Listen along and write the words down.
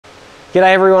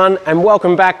G'day everyone and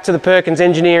welcome back to the Perkins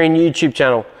Engineering YouTube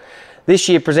channel. This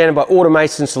year presented by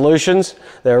Automation Solutions.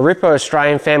 They're a Ripper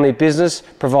Australian family business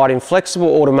providing flexible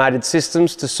automated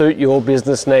systems to suit your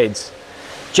business needs.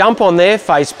 Jump on their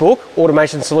Facebook,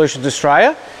 Automation Solutions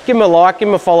Australia, give them a like, give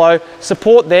them a follow,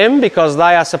 support them because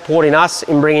they are supporting us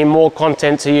in bringing more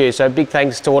content to you. So big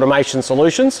thanks to Automation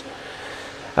Solutions.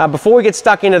 Before we get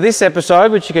stuck into this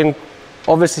episode, which you can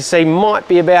obviously see might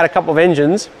be about a couple of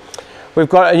engines, we've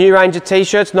got a new range of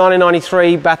t-shirts,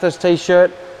 1993 Bathurst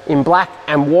t-shirt in black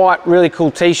and white, really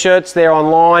cool t-shirts, they're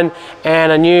online,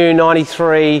 and a new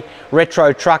 93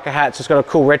 retro trucker hat. So it's got a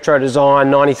cool retro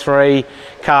design, 93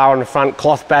 car on the front,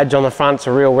 cloth badge on the front, it's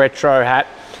a real retro hat.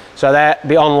 So that'll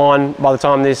be online by the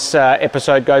time this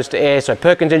episode goes to air. So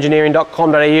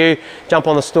perkinsengineering.com.au, jump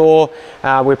on the store.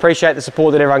 We appreciate the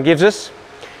support that everyone gives us.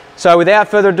 So without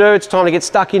further ado, it's time to get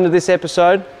stuck into this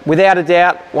episode. Without a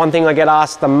doubt, one thing I get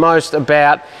asked the most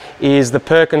about is the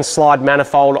Perkins slide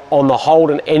manifold on the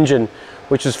Holden engine,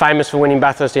 which was famous for winning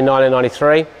Bathurst in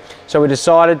 1993. So we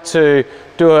decided to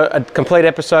do a complete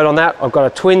episode on that. I've got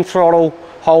a twin throttle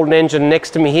Holden engine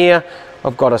next to me here.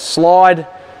 I've got a slide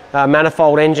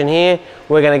manifold engine here.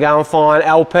 We're going to go and find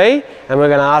LP and we're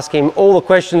going to ask him all the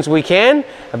questions we can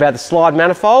about the slide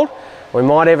manifold. We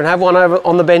might even have one over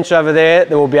on the bench over there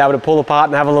that we'll be able to pull apart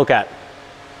and have a look at.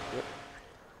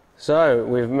 So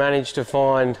we've managed to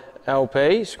find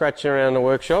LP scratching around the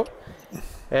workshop,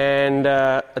 and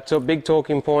a big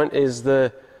talking point is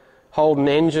the Holden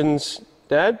engines.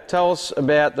 Dad, tell us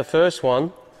about the first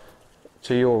one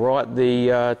to your right,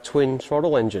 the twin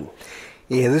throttle engine.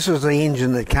 Yeah, this was the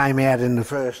engine that came out in the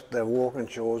first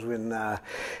Walkinshaws when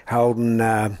Holden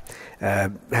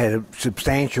had a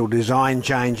substantial design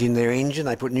change in their engine.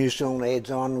 They put new cylinder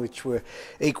heads on which were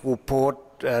equal port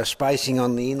spacing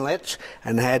on the inlets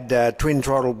and had twin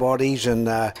throttle bodies, and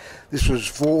this was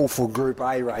for Group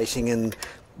A racing, and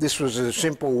this was a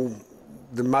simple,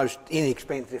 the most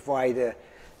inexpensive way to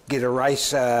get a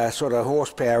race sort of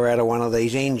horsepower out of one of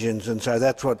these engines, and so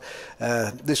that's what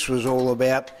this was all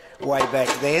about way back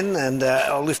then. And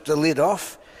I'll lift the lid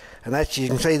off, and that's, you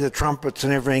can see the trumpets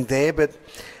and everything there, but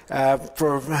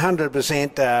for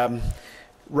 100%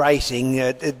 racing,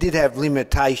 it did have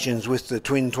limitations with the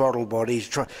twin throttle bodies.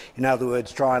 In other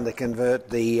words, trying to convert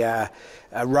the a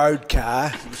road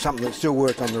car, something that still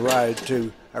worked on the road,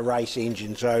 to a race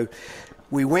engine. So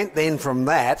we went then from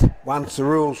that, once the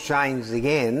rules changed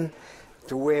again,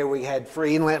 to where we had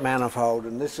free inlet manifold,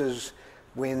 and this is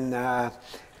when I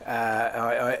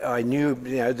knew,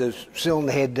 you know, the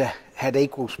cylinder head had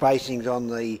equal spacings on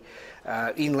the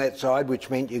inlet side, which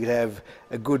meant you could have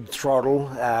a good throttle,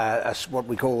 what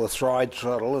we call a stride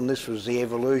throttle, and this was the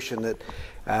evolution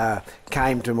that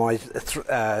came to my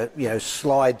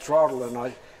slide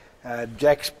throttle. And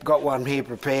Jack's got one here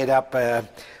prepared up.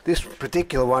 This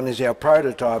particular one is our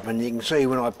prototype, and you can see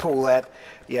when I pull that,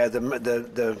 you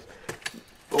know,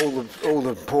 all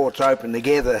the ports open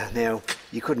together. Now,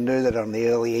 you couldn't do that on the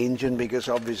early engine because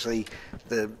obviously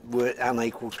there were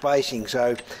unequal spacing.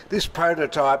 So this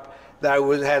prototype, though,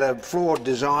 had a flawed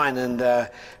design, and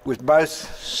with both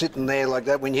sitting there like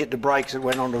that, when you hit the brakes it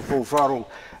went on to full throttle.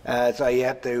 So you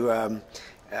had to,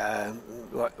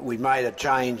 we made a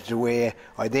change to where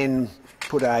I then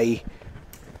put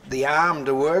the arm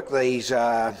to work these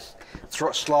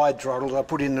slide throttles. I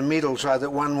put in the middle so that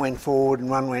one went forward and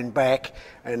one went back,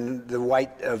 and the weight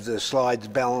of the slides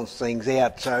balanced things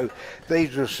out. So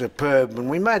these were superb, and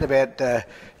we made about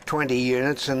 20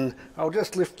 units, and I'll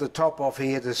just lift the top off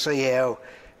here to see how,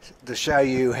 to show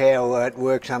you how it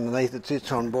works underneath. It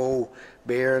sits on ball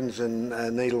bearings and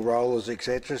needle rollers,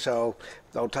 etc. So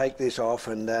I'll take this off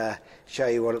and show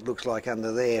you what it looks like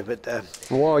under there. But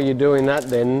while you're doing that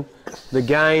then, the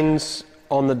gains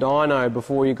on the dyno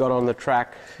before you got on the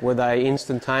track, were they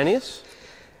instantaneous?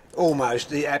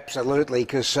 Almost, absolutely,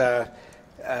 because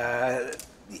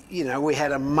you know, we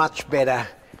had a much better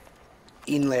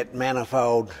inlet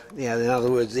manifold. You know, in other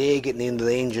words, the air getting into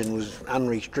the engine was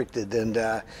unrestricted, and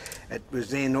it was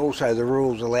then also the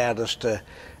rules allowed us to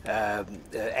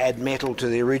add metal to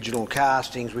the original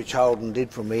castings, which Holden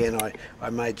did for me, and I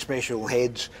made special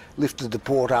heads, lifted the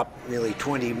port up nearly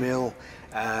 20 mil,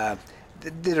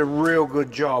 did a real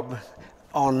good job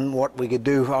on what we could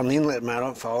do on the inlet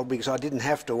manifold, because I didn't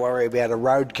have to worry about a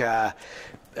road car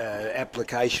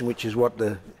application, which is what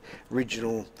the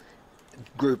original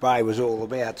Group A was all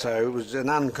about. So it was an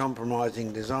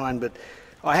uncompromising design. But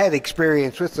I had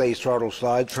experience with these throttle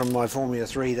slides from my Formula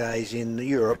 3 days in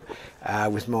Europe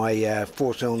with my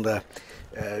four-cylinder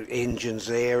engines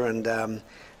there, and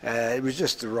it was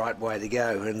just the right way to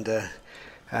go.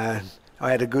 And I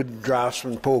had a good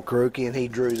draftsman, Paul Karuki, and he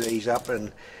drew these up,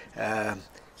 and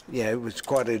yeah, it was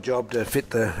quite a job to fit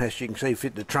the, as you can see,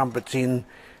 fit the trumpets in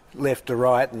left to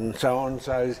right and so on.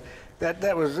 So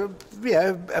that was a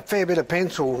fair bit of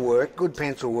pencil work, good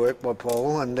pencil work by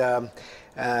Paul, and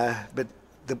but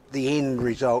the end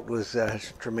result was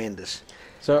tremendous.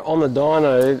 So on the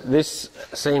dyno, this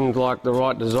seemed like the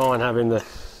right design, having the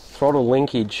throttle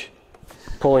linkage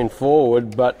pulling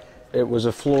forward, but it was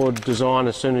a flawed design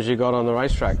as soon as you got on the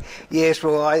racetrack. Yes,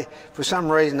 well, for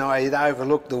some reason I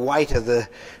overlooked the weight of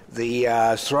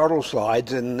the throttle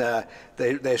slides, and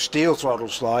they're steel throttle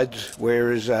slides,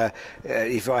 whereas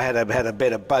if I had a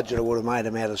better budget I would have made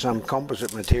them out of some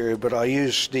composite material, but I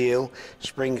used steel,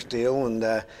 spring steel, and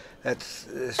that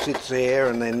sits there,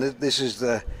 and then this is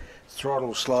the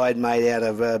throttle slide made out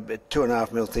of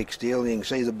 2.5mm thick steel. You can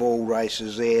see the ball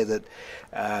races there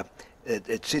that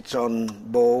it sits on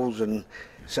balls and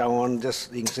so on.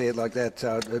 Just you can see it like that.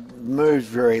 So it moves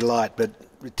very light, but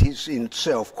it is in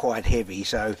itself quite heavy.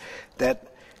 So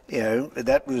that, you know,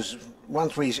 that was,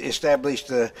 once we established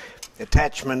the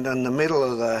attachment in the middle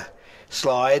of the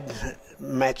slide,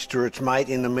 matched to its mate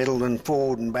in the middle and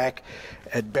forward and back,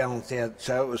 it balanced out.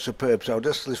 So it was superb. So I'll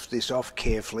just lift this off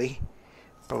carefully.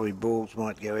 Probably balls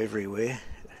might go everywhere.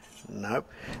 Nope.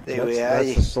 There we are.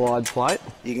 That's the slide plate.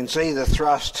 You can see the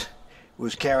thrust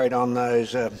was carried on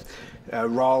those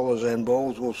rollers and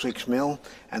balls, all 6mm,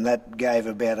 and that gave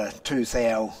about a 2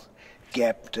 thou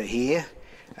gap to here,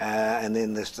 and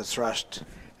then there's the thrust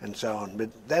and so on.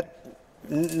 But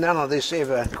none of this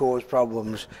ever caused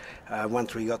problems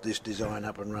once we got this design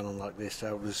up and running like this.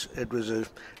 So it was a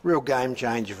real game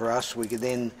changer for us. We could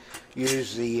then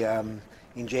use the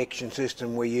injection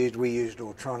system we used. We used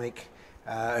Autronic,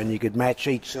 and you could match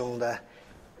each cylinder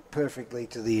perfectly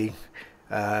to the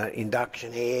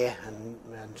induction air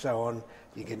and so on.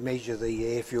 You could measure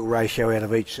the air-fuel ratio out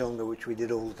of each cylinder, which we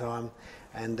did all the time,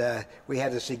 and we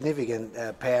had a significant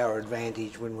power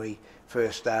advantage when we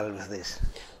first started with this.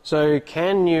 So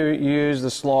can you use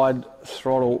the slide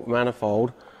throttle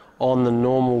manifold on the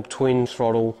normal twin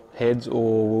throttle heads,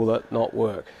 or will that not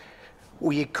work?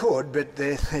 Well, you could, but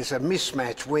there's a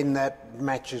mismatch when that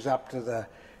matches up to the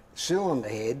cylinder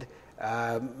head.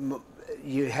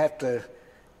 You have to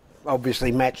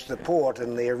obviously match the port,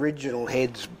 and the original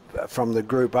heads from the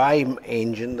Group A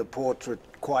engine, the ports were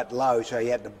quite low, so you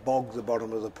had to bog the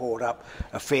bottom of the port up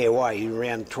a fair way,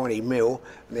 around 20mm,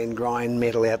 and then grind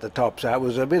metal out the top. So it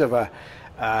was a bit of a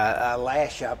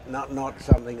lash up, not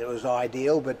something that was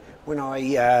ideal. But when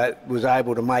I was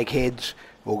able to make heads,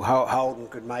 or Holden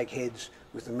could make heads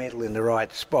with the metal in the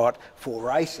right spot for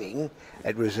racing,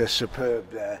 it was a superb.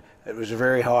 It was a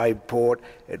very high port.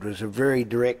 It was a very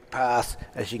direct path,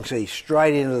 as you can see,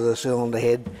 straight into the cylinder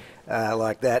head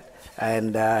like that,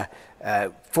 and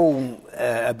full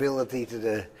ability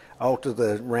to alter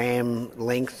the ram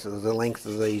length, or the length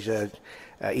of these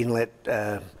inlet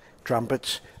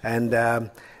trumpets, and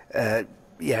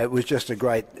yeah, it was just it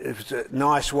was a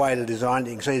nice way to design it.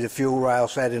 You can see the fuel rail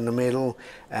sat in the middle.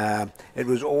 It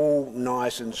was all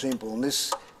nice and simple, and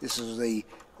this is the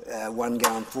one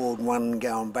going forward, one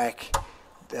going back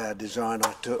design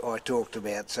I talked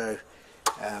about. So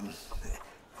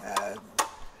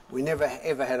we never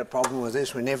ever had a problem with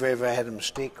this. We never ever had them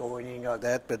stick or anything like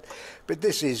that. But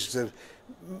this is the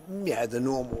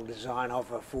normal design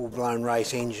of a full-blown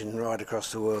race engine right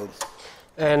across the world.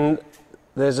 And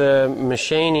there's a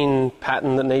machining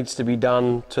pattern that needs to be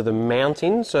done to the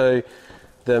mounting. So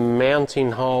the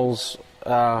mounting holes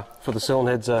for the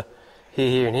cylinder heads are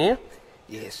here, and here.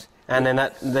 Yes. And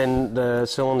then the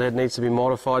cylinder head needs to be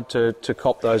modified to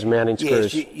cop those mounting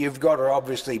screws. Yes, you've got to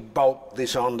obviously bolt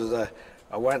this onto the.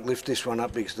 I won't lift this one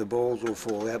up because the balls will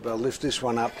fall out, but I'll lift this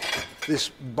one up. This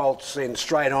bolts then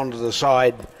straight onto the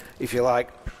side, if you like,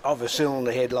 of a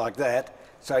cylinder head like that.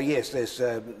 So yes, there's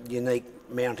unique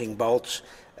mounting bolts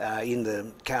in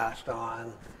the cast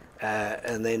iron,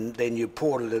 and then you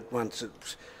ported it once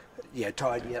it's,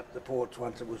 tidy up the ports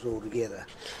once it was all together.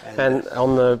 And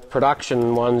on the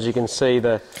production ones, you can see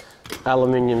the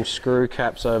aluminium screw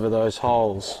caps over those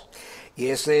holes.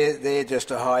 Yes, they're just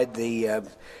to hide the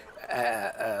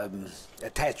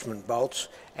attachment bolts,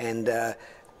 and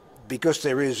because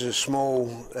there is a small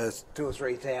 2 or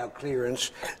 3 thou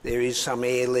clearance, there is some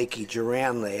air leakage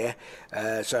around there,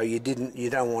 so you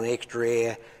don't want extra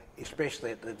air,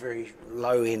 especially at the very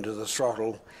low end of the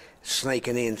throttle,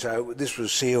 sneaking in. So this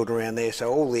was sealed around there,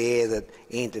 so all the air that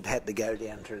entered had to go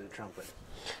down through the trumpet.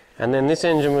 And then this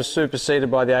engine was superseded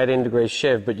by the 18-degree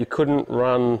Chev, but you couldn't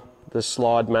run the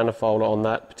slide manifold on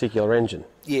that particular engine.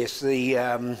 Yes,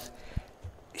 the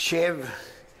Chev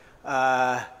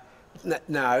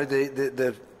No,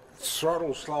 the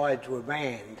throttle slides were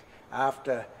banned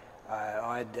after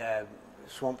I'd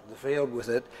swamped the field with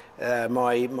it.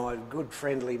 My good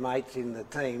friendly mates in the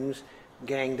teams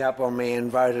ganged up on me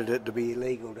and voted it to be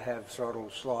illegal to have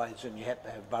throttle slides, and you had to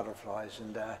have butterflies.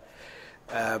 And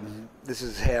this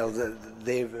is how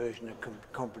their version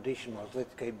of competition was.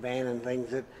 Let's keep banning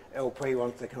things that LP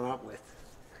wants to come up with.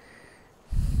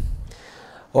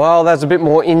 Well, that's a bit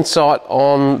more insight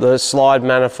on the slide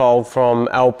manifold from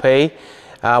LP.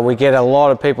 We get a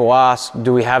lot of people ask,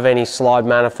 do we have any slide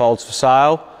manifolds for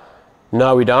sale?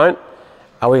 No, we don't.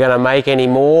 Are we going to make any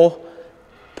more?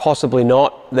 Possibly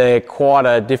not. They're quite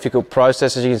a difficult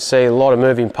process. As you can see, a lot of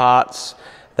moving parts.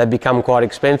 They become quite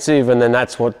expensive, and then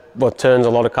that's what turns a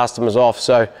lot of customers off.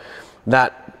 So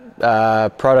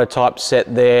that prototype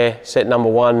set there, set number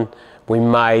 1, we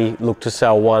may look to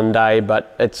sell one day,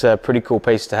 but it's a pretty cool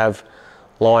piece to have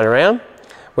lying around.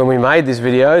 When we made this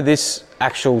video, this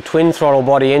actual twin throttle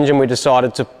body engine, we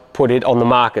decided to put it on the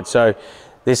market. So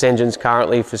this engine's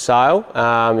currently for sale.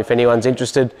 If anyone's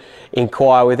interested,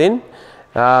 inquire within.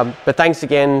 But thanks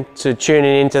again to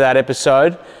tuning into that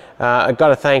episode. I've got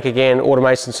to thank again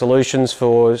Automation Solutions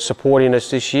for supporting us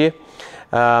this year.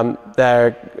 They're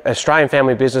an Australian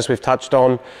family business we've touched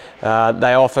on.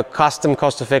 They offer custom,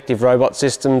 cost-effective robot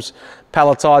systems,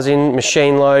 palletizing,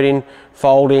 machine loading,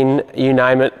 folding, you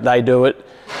name it, they do it.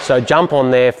 So jump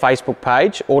on their Facebook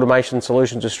page, Automation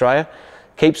Solutions Australia.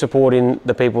 Keep supporting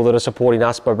the people that are supporting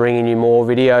us by bringing you more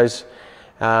videos.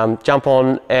 Jump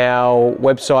on our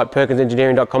website,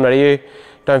 perkinsengineering.com.au.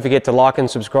 Don't forget to like and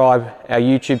subscribe our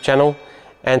YouTube channel,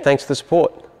 and thanks for the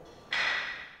support.